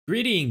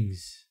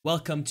Greetings!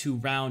 Welcome to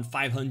round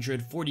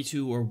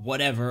 542 or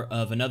whatever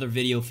of another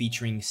video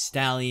featuring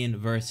Stallion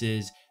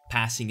versus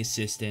passing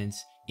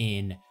assistance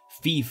in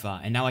FIFA.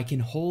 And now I can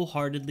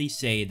wholeheartedly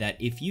say that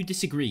if you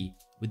disagree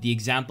with the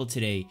example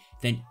today,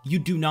 then you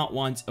do not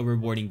want a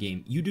rewarding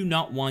game. You do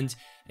not want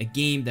a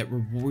game that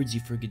rewards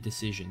you for good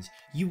decisions.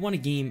 You want a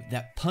game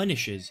that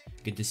punishes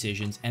good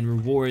decisions and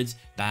rewards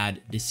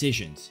bad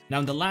decisions.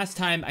 Now, the last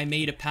time I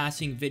made a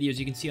passing video, as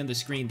you can see on the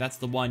screen, that's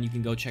the one. You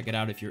can go check it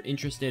out if you're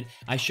interested.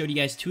 I showed you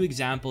guys two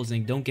examples,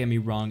 and don't get me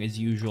wrong, as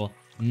usual,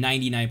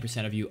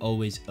 99% of you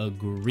always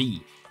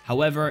agree.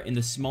 However, in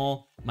the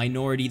small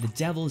minority, the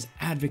devil's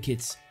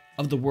advocates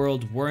of the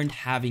world weren't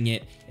having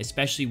it,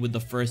 especially with the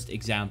first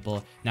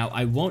example. Now,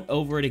 I won't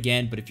over it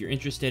again, but if you're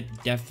interested,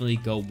 definitely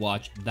go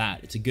watch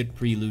that. It's a good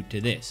prelude to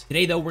this.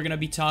 Today, though, we're going to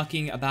be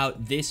talking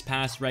about this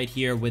pass right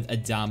here with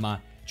Adama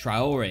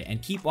Traore,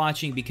 and keep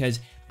watching because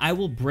I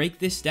will break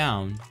this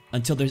down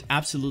until there's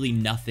absolutely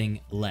nothing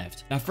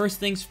left. Now, first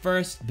things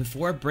first,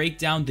 before I break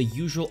down the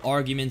usual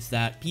arguments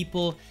that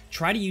people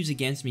try to use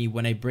against me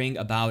when I bring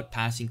about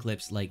passing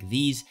clips like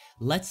these,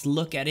 let's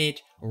look at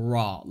it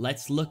raw.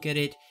 Let's look at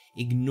it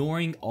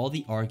ignoring all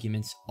the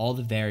arguments, all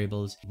the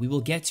variables. We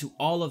will get to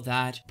all of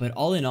that, but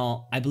all in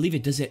all, I believe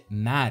it doesn't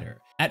matter.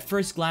 At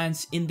first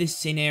glance, in this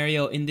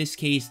scenario, in this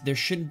case, there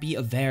shouldn't be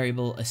a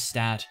variable, a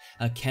stat,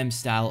 a chem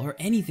style, or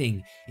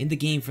anything in the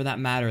game for that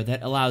matter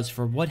that allows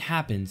for what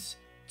happens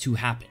to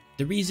happen.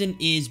 The reason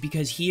is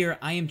because here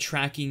I am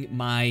tracking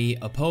my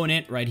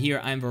opponent. Right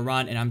here, I'm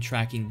Varane, and I'm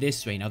tracking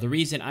this way. Now, the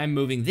reason I'm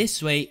moving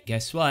this way,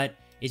 guess what,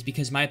 is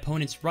because my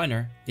opponent's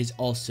runner is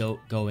also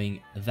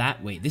going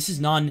that way. This is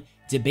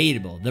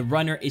non-debatable. The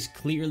runner is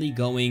clearly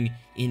going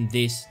in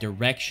this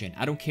direction.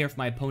 I don't care if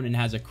my opponent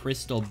has a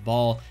crystal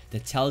ball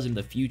that tells him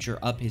the future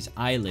up his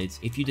eyelids.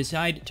 If you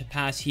decide to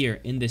pass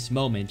here in this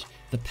moment,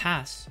 the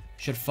pass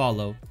should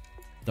follow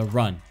the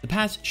run. The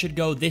pass should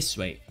go this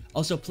way.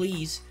 Also,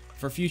 please,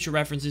 for future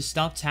references,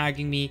 stop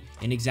tagging me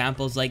in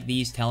examples like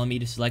these, telling me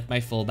to select my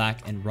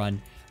fullback and run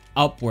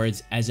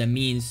upwards as a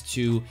means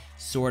to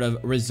sort of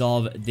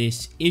resolve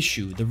this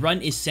issue. The run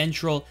is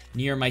central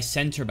near my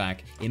center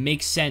back. It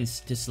makes sense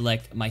to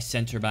select my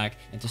center back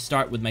and to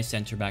start with my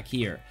center back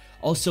here.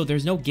 Also,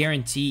 there's no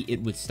guarantee it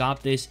would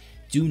stop this.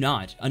 Do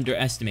not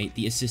underestimate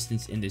the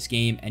assistance in this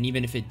game, and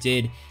even if it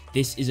did,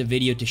 this is a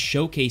video to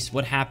showcase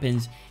what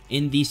happens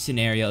in these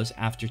scenarios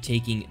after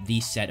taking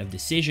these set of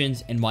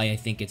decisions and why I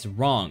think it's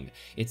wrong.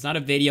 It's not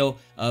a video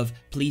of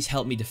please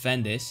help me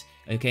defend this,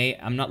 okay?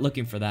 I'm not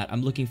looking for that.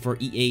 I'm looking for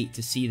EA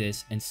to see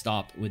this and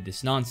stop with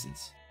this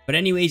nonsense. But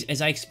anyways,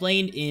 as I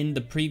explained in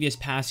the previous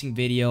passing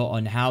video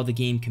on how the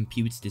game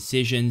computes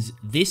decisions,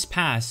 this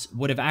pass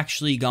would have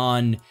actually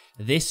gone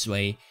this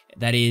way.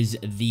 That is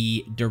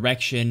the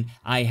direction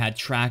I had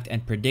tracked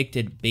and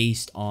predicted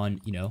based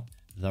on,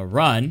 the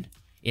run.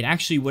 It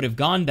actually would have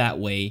gone that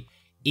way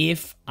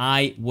if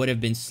I would have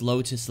been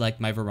slow to select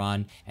my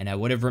Varane and I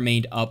would have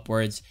remained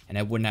upwards and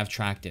I wouldn't have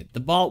tracked it. The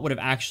ball would have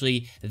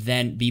actually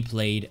then be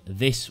played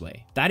this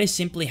way. That is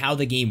simply how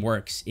the game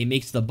works. It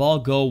makes the ball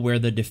go where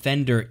the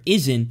defender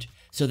isn't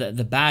so that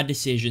the bad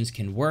decisions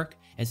can work,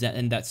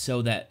 and that's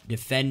so that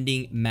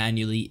defending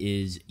manually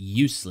is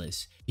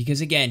useless.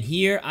 Because again,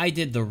 here I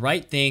did the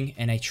right thing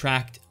and I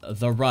tracked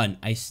the run.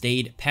 I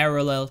stayed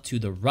parallel to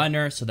the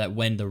runner so that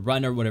when the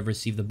runner would have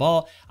received the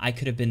ball, I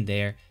could have been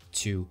there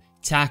to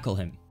tackle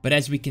him. But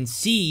as we can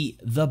see,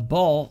 the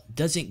ball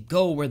doesn't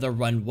go where the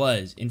run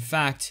was. In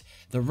fact,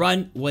 the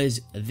run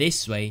was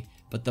this way,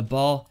 but the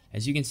ball,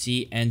 as you can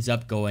see, ends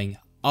up going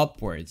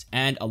upwards.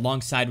 And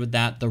alongside with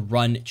that, the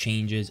run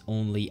changes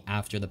only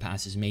after the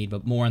pass is made,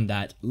 but more on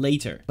that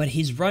later. But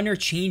his runner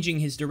changing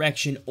his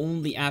direction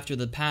only after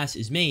the pass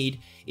is made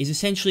is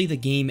essentially the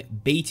game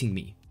baiting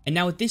me. And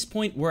now at this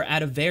point, we're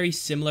at a very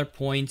similar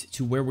point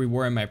to where we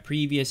were in my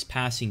previous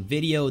passing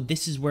video.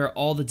 This is where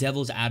all the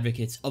devil's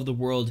advocates of the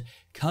world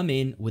come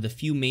in with a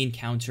few main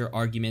counter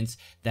arguments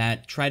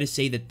that try to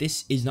say that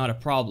this is not a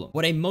problem.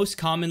 What I most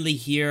commonly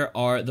hear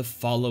are the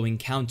following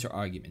counter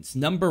arguments.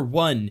 Number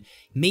one,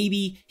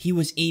 maybe he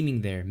was aiming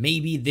there.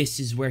 Maybe this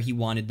is where he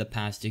wanted the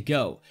pass to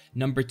go.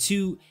 Number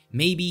two,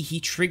 maybe he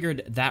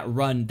triggered that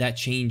run that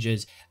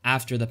changes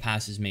after the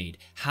pass is made.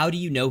 How do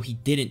you know he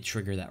didn't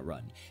trigger that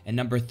run? And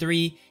number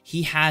three,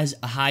 he has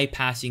a high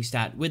passing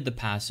stat with the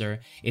passer.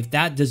 If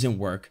that doesn't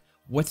work,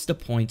 what's the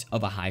point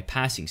of a high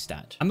passing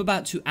stat? I'm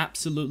about to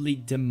absolutely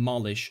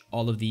demolish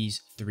all of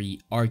these three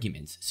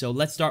arguments. So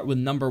let's start with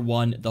number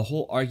one, the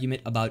whole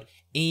argument about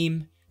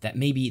aim, that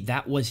maybe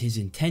that was his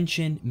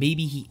intention.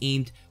 Maybe he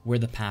aimed where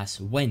the pass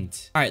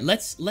went. All right,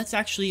 let's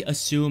actually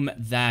assume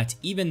that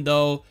even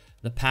though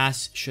the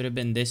pass should have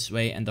been this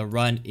way and the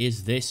run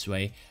is this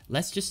way,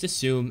 let's just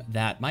assume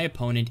that my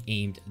opponent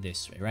aimed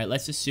this way, right?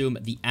 Let's assume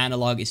the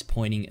analog is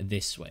pointing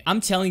this way.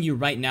 I'm telling you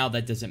right now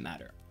that doesn't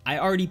matter. I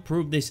already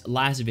proved this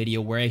last video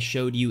where I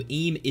showed you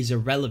aim is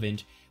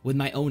irrelevant with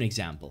my own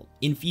example.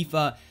 In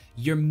FIFA,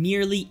 you're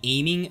merely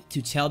aiming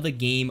to tell the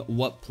game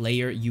what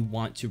player you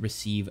want to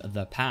receive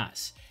the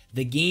pass.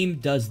 the game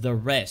does the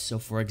rest. So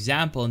for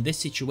example, in this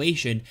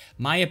situation,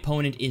 my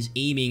opponent is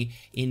aiming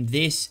in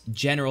this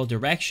general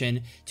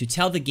direction to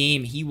tell the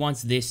game he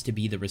wants this to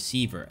be the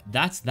receiver.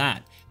 That's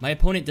that. My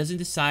opponent doesn't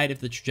decide if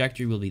the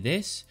trajectory will be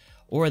this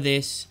or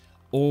that.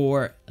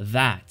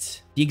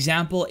 The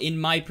example in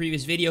my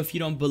previous video, if you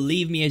don't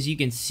believe me, as you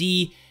can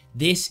see,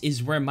 this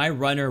is where my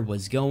runner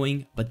was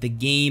going, but the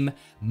game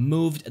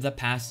moved the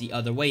pass the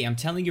other way. I'm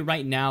telling you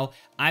right now,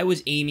 I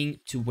was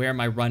aiming to where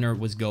my runner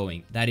was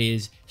going. That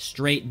is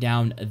straight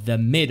down the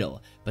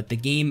middle. But the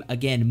game,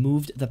 again,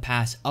 moved the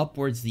pass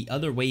upwards the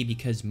other way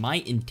because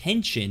my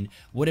intention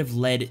would have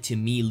led to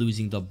me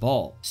losing the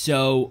ball.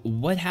 So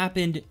what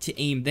happened to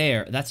aim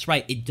there? That's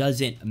right, it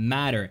doesn't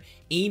matter.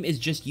 Aim is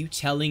just you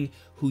telling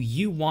who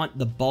you want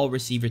the ball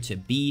receiver to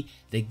be.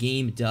 The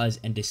game does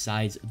and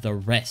decides the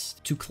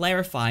rest. To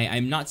clarify,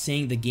 I'm not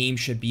saying the game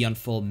should be on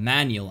full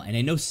manual, and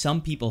I know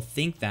some people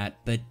think that,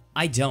 but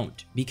I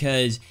don't,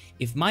 because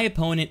if my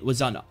opponent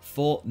was on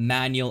full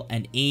manual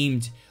and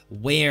aimed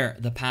where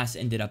the pass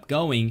ended up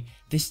going,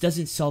 this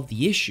doesn't solve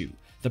the issue.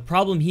 The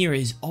problem here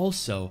is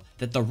also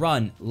that the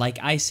run, like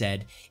I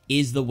said,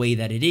 is the way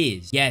that it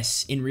is.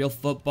 Yes, in real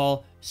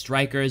football,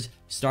 strikers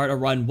start a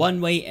run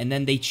one way and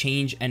then they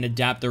change and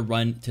adapt their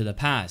run to the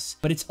pass.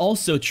 But it's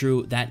also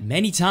true that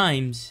many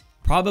times,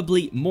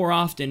 probably more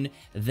often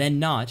than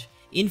not,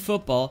 in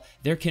football,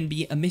 there can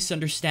be a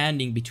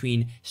misunderstanding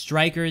between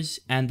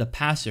strikers and the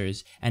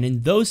passers, and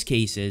in those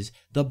cases,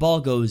 the ball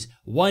goes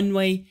one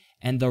way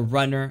and the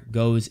runner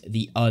goes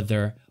the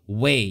other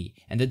way,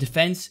 and the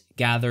defense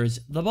gathers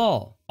the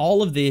ball.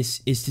 All of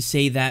this is to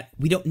say that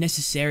we don't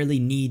necessarily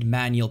need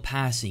manual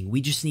passing.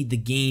 We just need the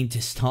game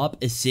to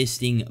stop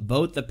assisting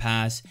both the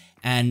pass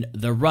and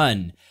the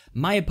run.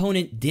 My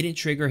opponent didn't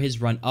trigger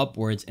his run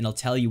upwards, and I'll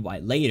tell you why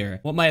later.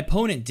 What my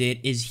opponent did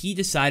is he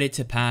decided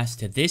to pass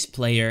to this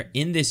player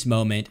in this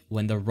moment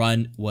when the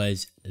run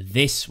was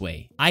this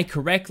way. I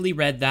correctly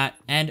read that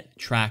and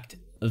tracked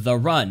the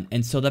run,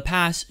 and so the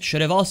pass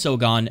should have also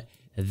gone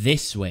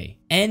this way.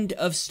 End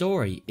of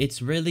story.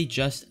 It's really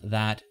just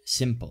that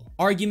simple.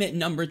 Argument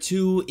number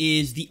 2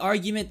 is the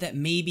argument that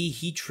maybe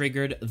he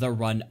triggered the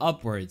run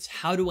upwards.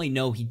 How do I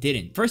know he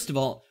didn't? First of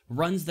all,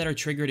 runs that are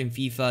triggered in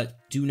FIFA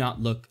do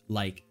not look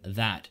like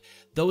that.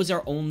 Those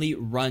are only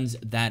runs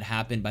that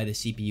happen by the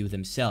CPU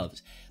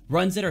themselves.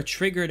 Runs that are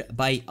triggered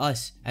by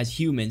us as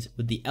humans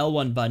with the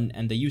L1 button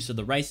and the use of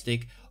the right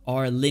stick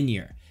are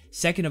linear.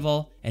 Second of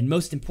all, and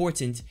most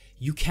important,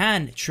 you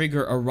can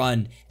trigger a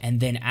run and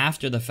then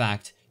after the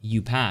fact,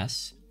 you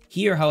pass.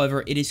 Here,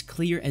 however, it is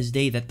clear as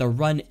day that the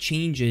run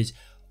changes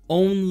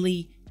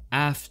only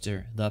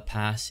after the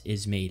pass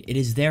is made. It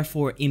is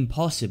therefore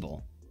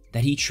impossible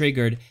that he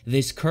triggered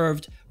this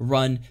curved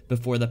run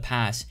before the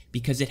pass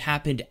because it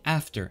happened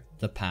after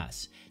the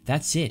pass.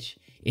 That's it.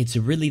 It's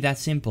really that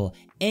simple.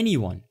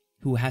 Anyone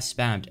who has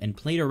spammed and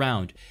played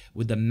around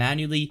with the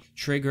manually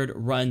triggered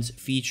runs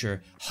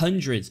feature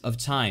hundreds of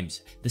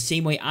times, the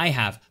same way I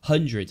have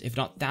hundreds, if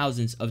not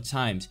thousands of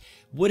times,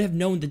 would have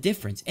known the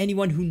difference.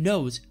 Anyone who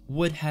knows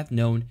would have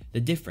known the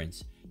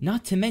difference.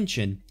 Not to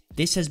mention,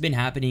 this has been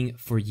happening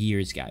for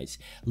years, guys.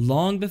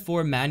 Long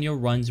before manual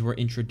runs were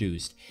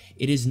introduced.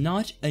 It is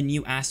not a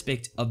new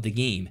aspect of the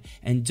game,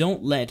 and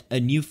don't let a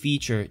new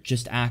feature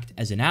just act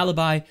as an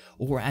alibi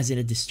or as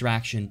a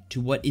distraction to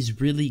what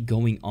is really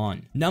going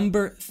on.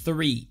 Number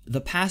 3,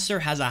 the passer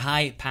has a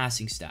high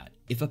passing stat.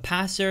 If a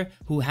passer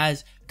who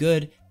has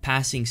good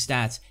passing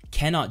stats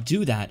cannot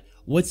do that,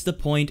 what's the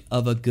point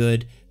of a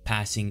good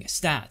passing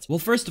stat? Well,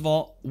 first of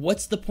all,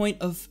 what's the point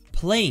of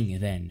playing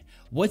then?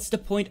 What's the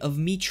point of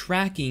me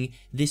tracking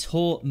this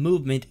whole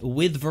movement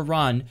with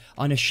Varane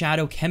on a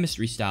shadow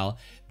chemistry style,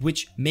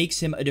 which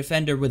makes him a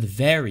defender with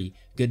very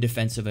good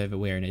defensive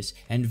awareness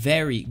and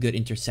very good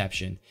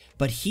interception,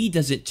 but he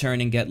doesn't turn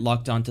and get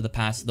locked onto the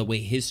pass the way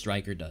his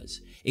striker does?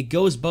 It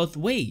goes both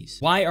ways.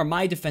 Why are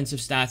my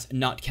defensive stats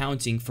not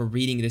counting for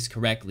reading this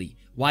correctly?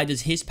 Why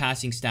does his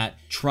passing stat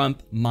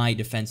trump my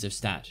defensive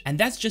stat? And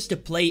that's just to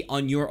play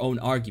on your own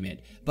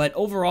argument. But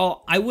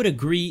overall, I would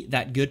agree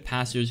that good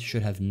passers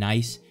should have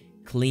nice,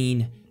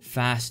 clean,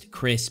 fast,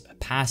 crisp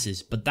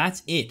passes, but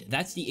that's it.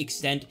 That's the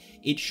extent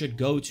it should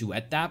go to.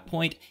 At that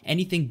point,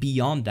 anything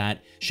beyond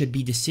that should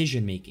be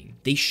decision making.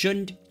 They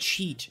shouldn't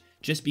cheat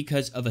just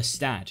because of a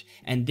stat,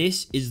 and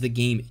this is the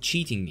game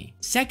cheating me.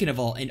 Second of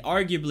all, and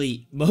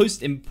arguably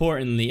most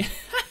importantly,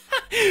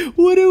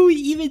 what are we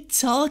even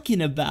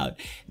talking about?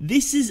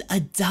 This is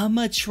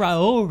Adama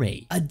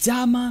Traore.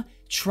 Adama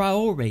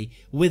Traore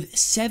with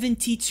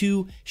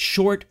 72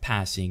 short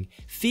passing,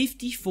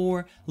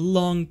 54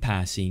 long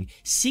passing,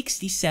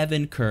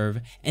 67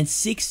 curve, and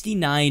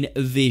 69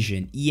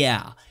 vision.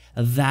 Yeah,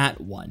 that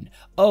one.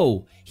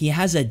 Oh, he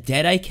has a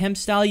Deadeye Chem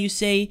style, you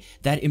say,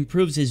 that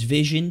improves his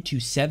vision to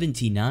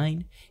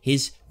 79,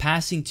 his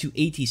passing to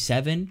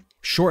 87,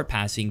 short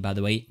passing, by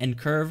the way, and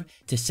curve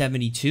to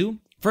 72.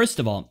 First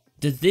of all,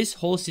 does this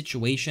whole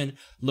situation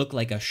look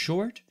like a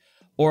short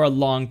or a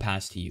long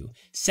pass to you?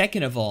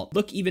 Second of all,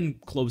 look even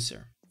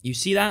closer. You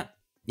see that?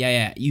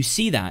 Yeah, you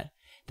see that?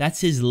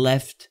 That's his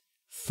left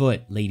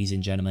foot, ladies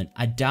and gentlemen.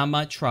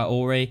 Adama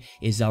Traore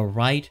is a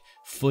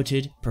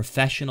right-footed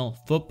professional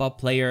football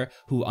player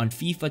who on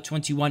FIFA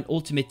 21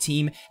 Ultimate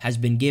Team has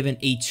been given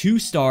a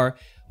 2-star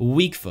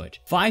weak foot.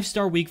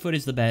 5-star weak foot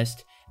is the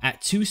best.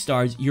 At 2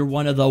 stars, you're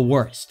one of the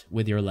worst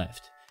with your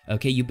left.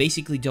 Okay, you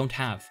basically don't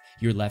have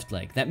your left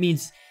leg. That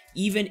means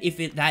even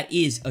if that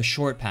is a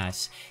short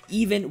pass,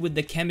 even with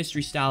the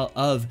chemistry style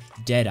of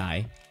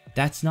Deadeye,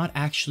 that's not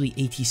actually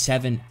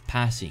 87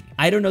 passing.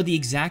 I don't know the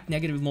exact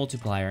negative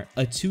multiplier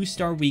a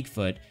 2-star weak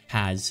foot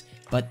has,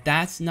 but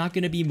that's not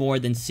going to be more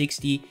than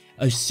 60,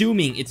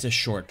 assuming it's a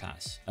short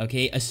pass,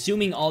 okay?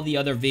 Assuming all the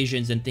other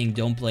visions and things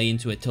don't play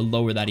into it to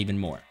lower that even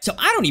more. So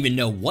I don't even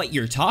know what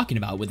you're talking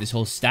about with this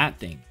whole stat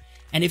thing.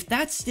 And if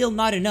that's still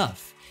not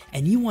enough,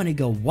 and you want to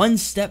go one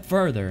step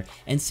further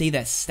and say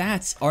that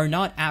stats are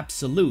not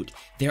absolute,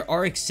 there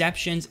are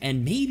exceptions,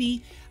 and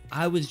maybe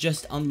I was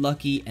just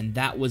unlucky and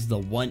that was the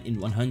 1 in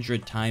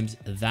 100 times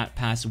that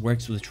pass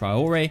works with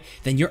Traore,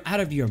 then you're out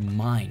of your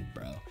mind,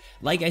 bro.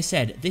 Like I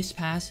said, this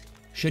pass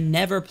should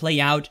never play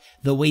out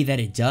the way that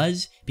it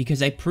does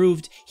because I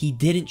proved he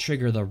didn't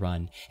trigger the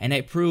run, and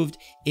I proved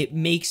it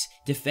makes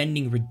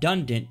defending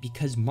redundant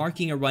because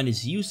marking a run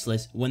is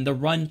useless when the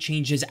run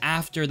changes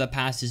after the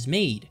pass is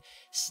made.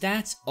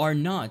 Stats are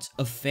not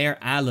a fair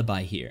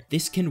alibi here.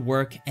 This can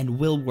work and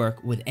will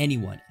work with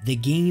anyone. The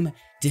game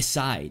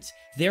decides.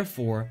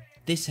 Therefore,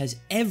 this has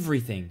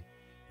everything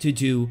to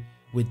do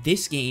with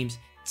this game's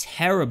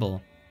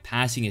terrible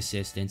passing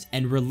assistance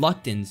and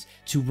reluctance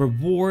to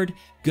reward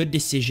good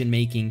decision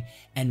making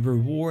and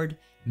reward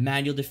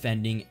manual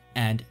defending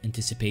and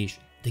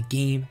anticipation. The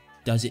game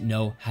doesn't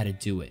know how to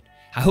do it.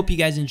 I hope you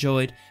guys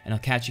enjoyed, and I'll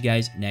catch you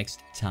guys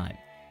next time.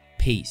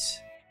 Peace.